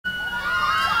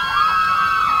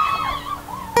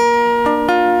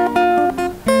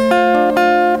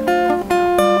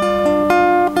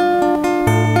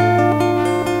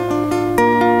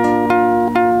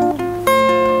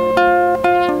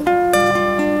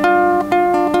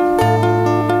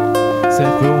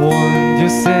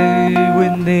say we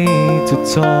need to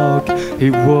talk. He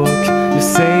walk, you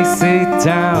say sit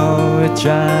down, it's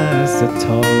just a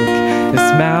talk. He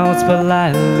smiles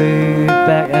politely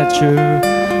back at you.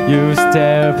 You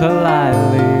stare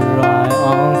politely right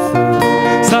on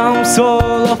through some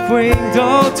sort of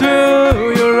window to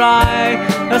your right.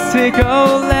 As he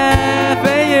goes left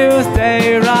and you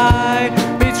stay right,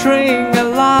 between a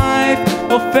life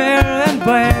of fair and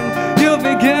when you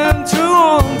begin to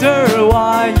wonder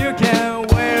why you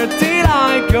can't. Where did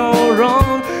I go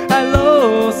wrong? I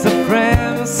lost a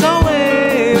friend, so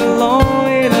way alone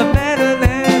in a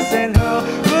madness. And how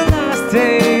will I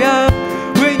stay up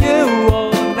with you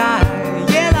all night?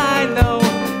 Yet I know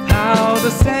how to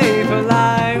save a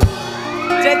life.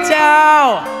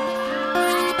 Ciao.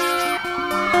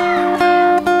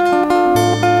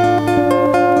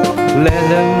 Let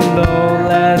them know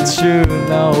that you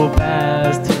know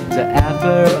best. The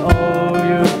effort all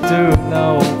you do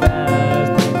know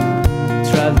best.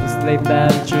 Try to sleep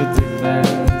at your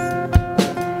defense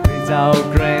without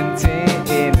granting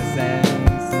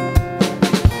innocence.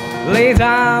 Lay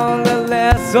down the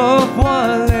last of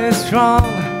what is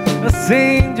wrong. The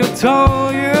thing you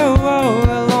told you all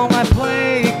along. I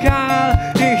play God,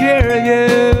 he hear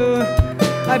you.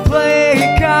 I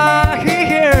play God, he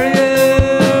hear you.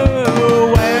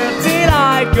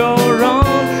 Go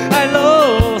wrong, I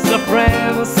lost a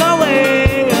friend, so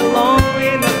way alone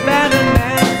in the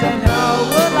madness. And how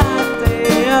will I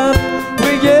stay up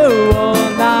with you all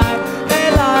night?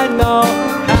 And I know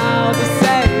how to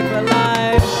save a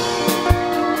life.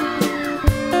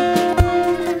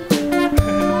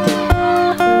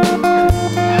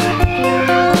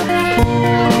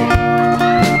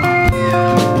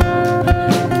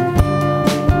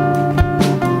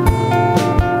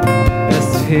 As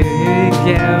he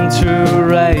began to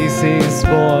raise his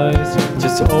voice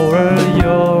just over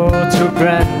your to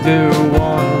grant you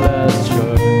one last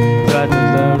joy. Try to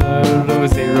learn a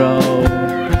losing road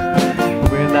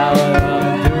without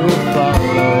one to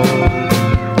follow.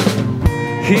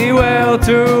 He will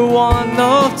do one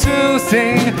of two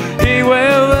things. He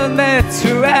will admit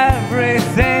to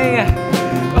everything.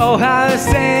 Oh, I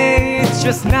say it's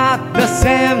just not the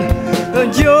same.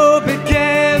 Then you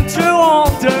begin to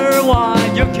wonder why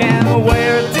you can't.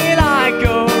 Where did I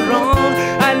go wrong?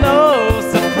 I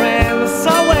lost a friend,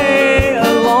 somewhere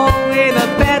along in a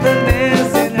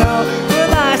badness. And how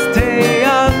will I stay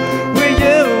up with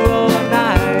you all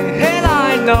night? And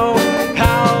I know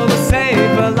how to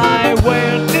save a life.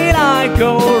 Where did I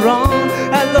go wrong?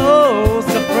 I lost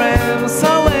a friend,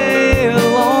 somewhere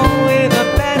along in a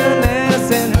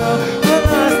badness. And how will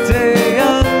I stay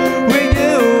up with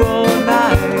you all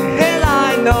night? And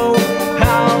I know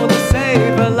how to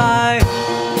save a life.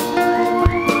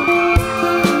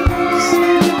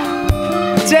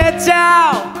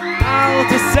 Ciao, how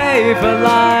to save a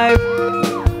life.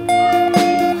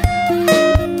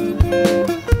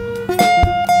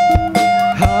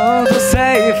 How to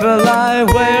save a life.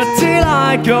 Where did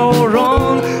I go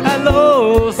wrong? I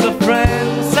lost a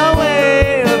friend,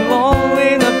 somewhere alone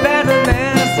in a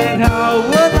badness. And how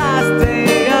would I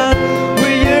stay up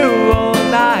with you all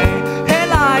night?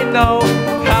 And I know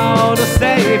how to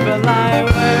save a life.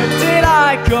 Where did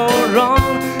I go wrong?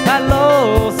 I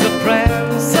lost a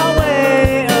friend,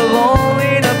 somewhere alone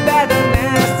in a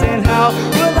badness. And how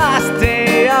will I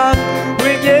stay up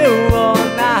with you all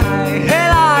night?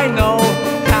 And I know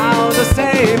how to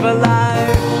save a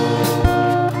life.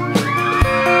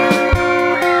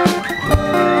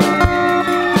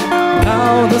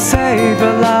 How to save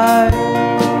a life.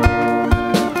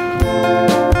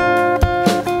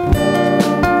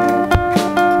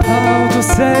 How to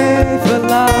save a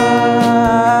life.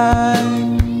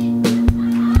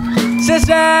 谢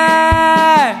谢。